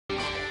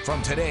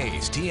From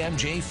today's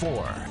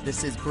TMJ4.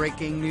 This is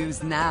breaking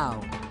news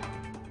now.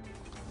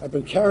 I've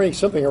been carrying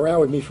something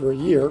around with me for a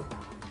year,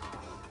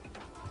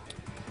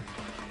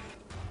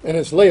 and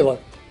it's Laylah.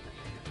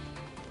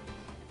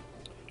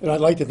 And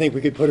I'd like to think we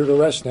could put her to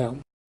rest now.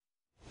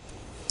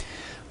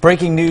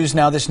 Breaking news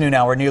now this noon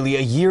hour. Nearly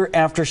a year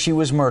after she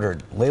was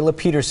murdered, Laylah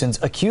Petersen's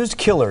accused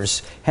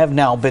killers have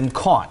now been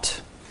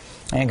caught.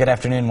 And good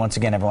afternoon once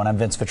again, everyone. I'm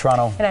Vince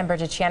Vitrano. And I'm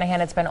Bridget Shanahan.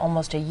 It's been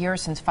almost a year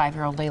since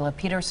 5-year-old Laylah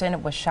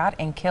Petersen was shot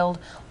and killed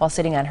while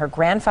sitting on her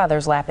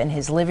grandfather's lap in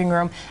his living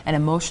room. An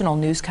emotional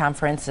news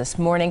conference this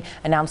morning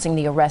announcing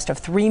the arrest of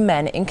 3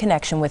 men in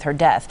connection with her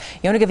death.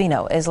 Yona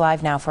Gavino is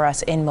live now for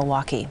us in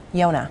Milwaukee.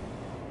 Yona.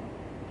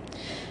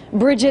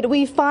 Bridget,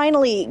 we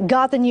finally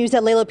got the news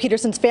that Laylah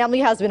Petersen's family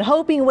has been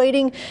hoping,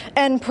 waiting,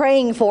 and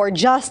praying for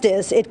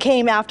justice. It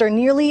came after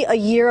nearly a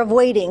year of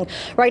waiting.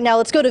 Right now,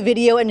 let's go to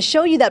video and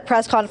show you that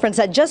press conference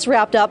that just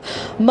wrapped up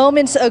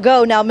moments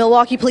ago. Now,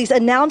 Milwaukee police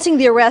announcing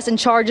the arrest and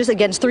charges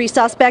against 3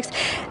 suspects.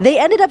 They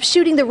ended up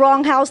shooting the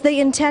wrong house they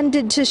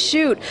intended to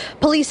shoot.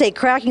 Police say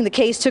cracking the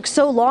case took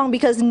so long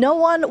because no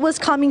one was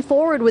coming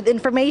forward with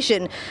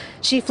information.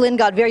 Chief Flynn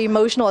got very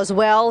emotional as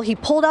well. He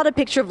pulled out a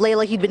picture of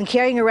Laylah he'd been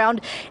carrying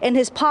around in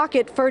his pocket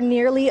for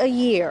nearly a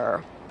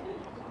year.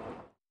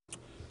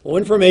 Well,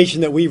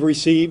 information that we've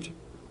received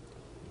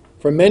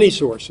from many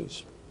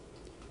sources,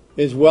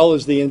 as well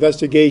as the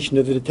investigation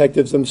of the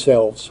detectives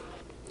themselves,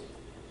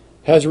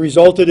 has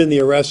resulted in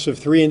the arrests of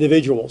 3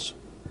 individuals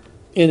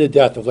in the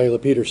death of Laylah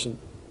Petersen.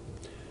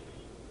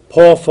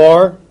 Paul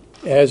Farr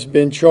has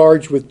been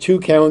charged with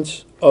 2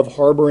 counts of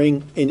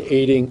harboring and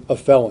aiding a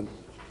felon.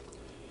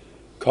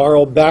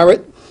 Carl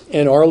Barrett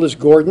and Arliss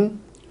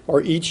Gordon are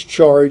each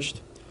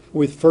charged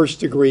with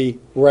first-degree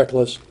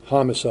reckless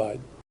homicide.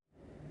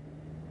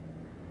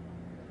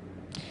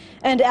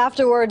 And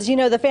afterwards, you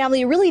know, the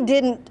family really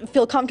didn't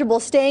feel comfortable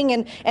staying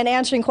and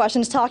answering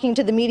questions, talking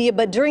to the media.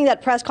 But during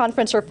that press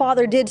conference, her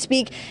father did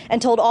speak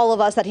and told all of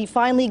us that he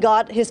finally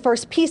got his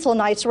first peaceful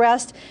night's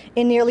rest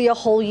in nearly a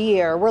whole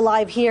year. We're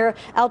live here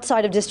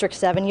outside of District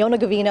 7. Yona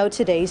Gavino,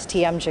 today's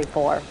TMJ4.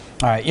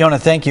 All right, Yona,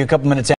 thank you. A couple minutes